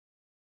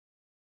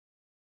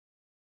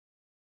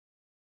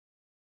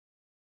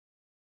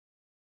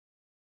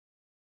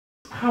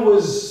How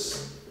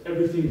has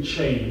everything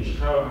changed?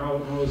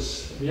 How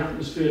has the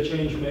atmosphere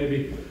changed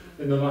maybe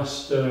in the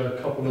last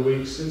couple of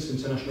weeks since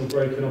international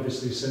break and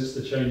obviously since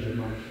the change of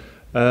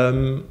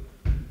man?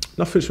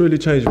 Nothing's really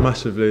changed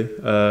massively.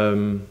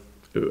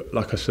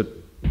 Like I said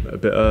a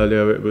bit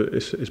earlier,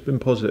 it's been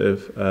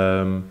positive.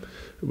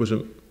 It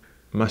wasn't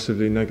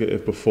massively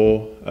negative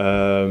before.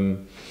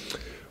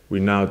 We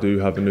now do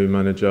have a new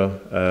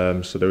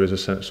manager, so there is a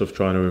sense of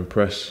trying to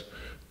impress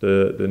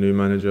the new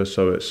manager.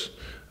 So it's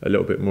a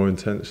little bit more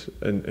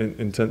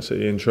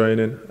intensity in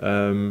training.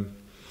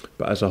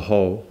 But as a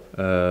whole,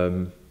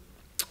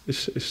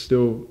 it's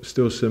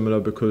still similar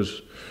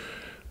because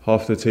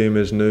half the team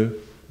is new,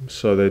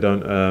 so they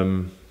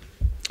don't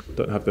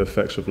have the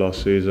effects of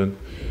last season,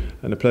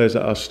 and the players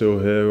that are still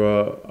here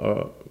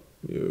are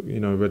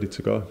ready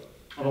to go.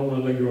 I don't want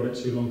to linger on it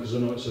too long because I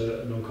know it's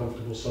an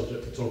uncomfortable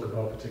subject to talk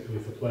about,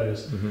 particularly for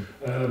players.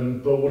 Mm-hmm.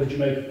 But what did you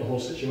make of the whole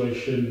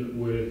situation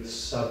with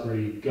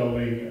Sabri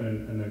going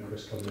and then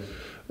Chris coming in?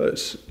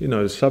 It's,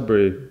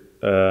 Sabri,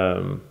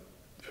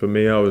 for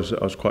me, I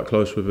was quite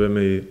close with him.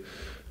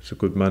 He's a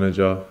good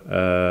manager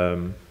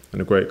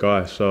and a great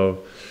guy.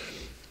 So,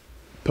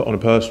 put on a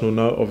personal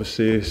note,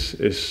 obviously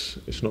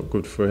it's not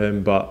good for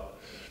him, but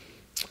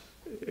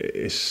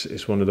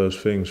it's one of those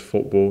things.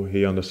 Football,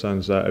 he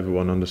understands that.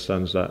 Everyone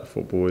understands that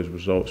football is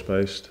results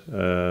based.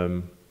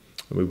 And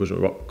we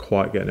wasn't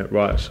quite getting it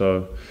right,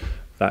 so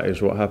that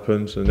is what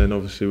happens. And then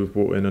obviously we've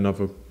brought in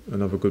another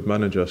good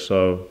manager,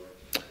 so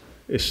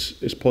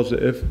it's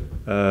positive,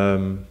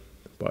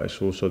 but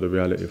it's also the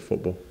reality of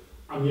football.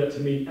 I'm yet to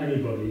meet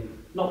anybody.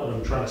 Not that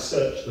I'm trying to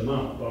search them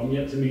out, but I'm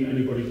yet to meet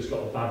anybody who's got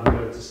a bad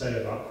word to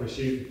say about Chris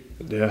Hughton.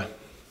 Yeah.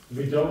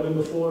 Have you dealt with him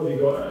before?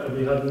 Have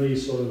you had any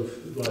sort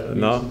of like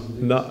not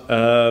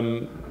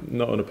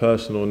on a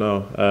personal,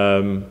 no.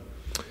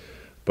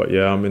 But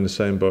yeah, I'm in the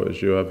same boat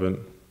as you. I haven't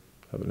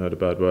heard a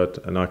bad word,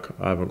 and I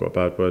haven't got a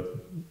bad word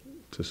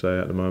to say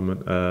at the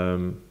moment.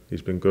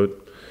 He's been good,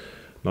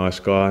 nice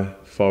guy,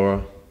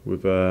 thorough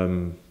with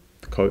the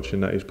coaching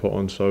that he's put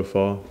on so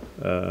far.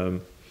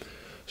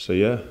 So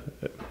yeah,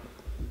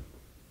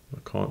 I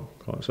can't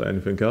say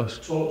anything else.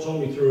 Talk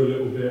me through a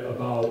little bit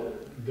about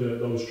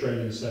those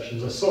training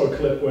sessions. I saw a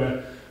clip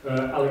where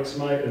Alex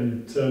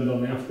Mighton turned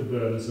on the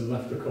afterburners and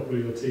left a couple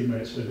of your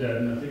teammates for dead,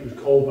 and I think it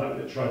was Colback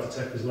that tried to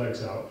take his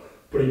legs out,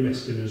 but he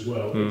missed him as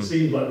well. It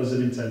seemed like there's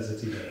an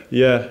intensity there.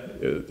 Yeah,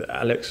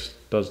 Alex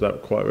does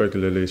that quite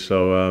regularly,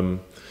 so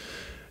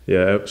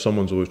yeah,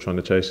 someone's always trying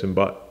to chase him,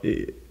 but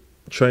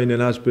training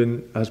has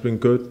been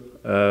good.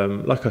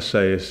 Like I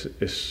say,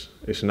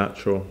 it's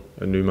natural.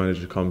 A new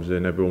manager comes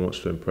in, everyone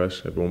wants to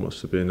impress, everyone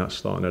wants to be in that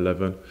starting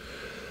 11.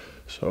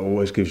 So it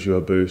always gives you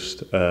a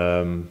boost.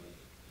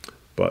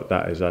 But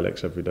that is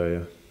Alex every day,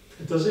 yeah.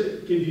 Does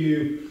it give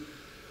you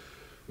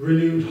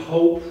renewed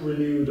hope,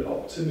 renewed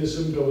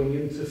optimism going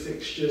into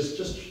fixtures?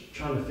 Just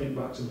trying to think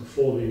back to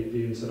before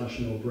the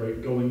international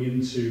break, going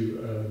into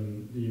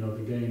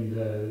the game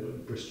there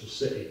at Bristol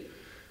City.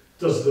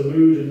 Does the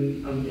mood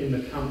in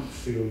the camp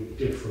feel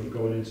different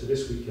going into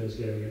this weekend's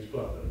game against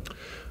Blackburn?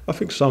 I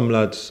think some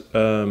lads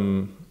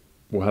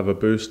will have a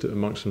boost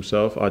amongst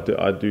themselves. I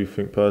do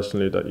think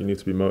personally that you need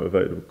to be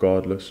motivated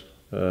regardless.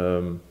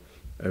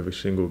 Every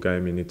single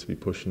game you need to be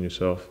pushing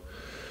yourself,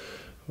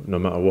 no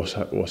matter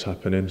what's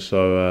happening.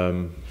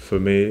 So for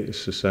me,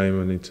 it's the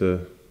same. I need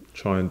to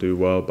try and do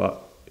well,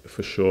 but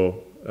for sure,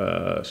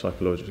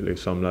 psychologically,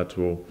 some lads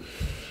will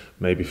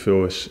maybe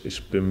feel it's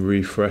been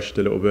refreshed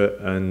a little bit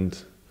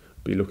and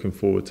be looking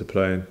forward to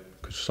playing,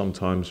 because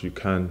sometimes you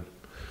can.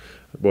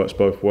 It works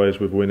both ways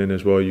with winning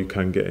as well. You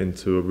can get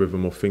into a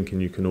rhythm of thinking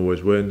you can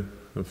always win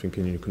and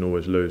thinking you can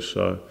always lose.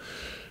 So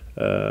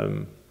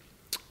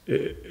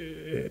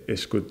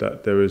it's good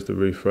that there is the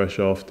refresh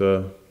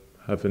after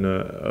having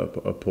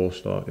a poor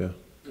start. Yeah.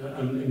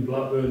 And in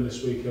Blackburn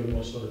this weekend,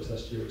 what sort of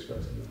test are you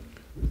expecting?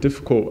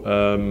 Difficult.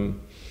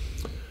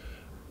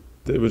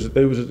 There was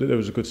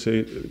a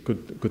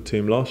good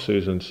team last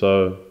season,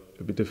 so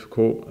it'd be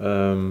difficult.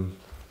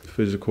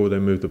 Physical, they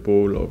moved the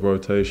ball, a lot of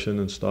rotation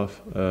and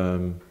stuff.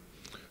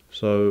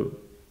 So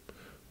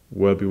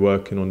we'll be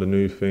working on the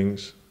new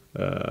things.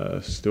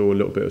 Still a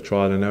little bit of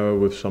trial and error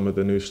with some of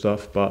the new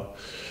stuff, but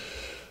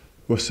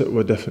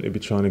we'll definitely be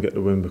trying to get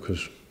the win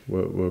because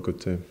we're a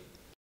good team.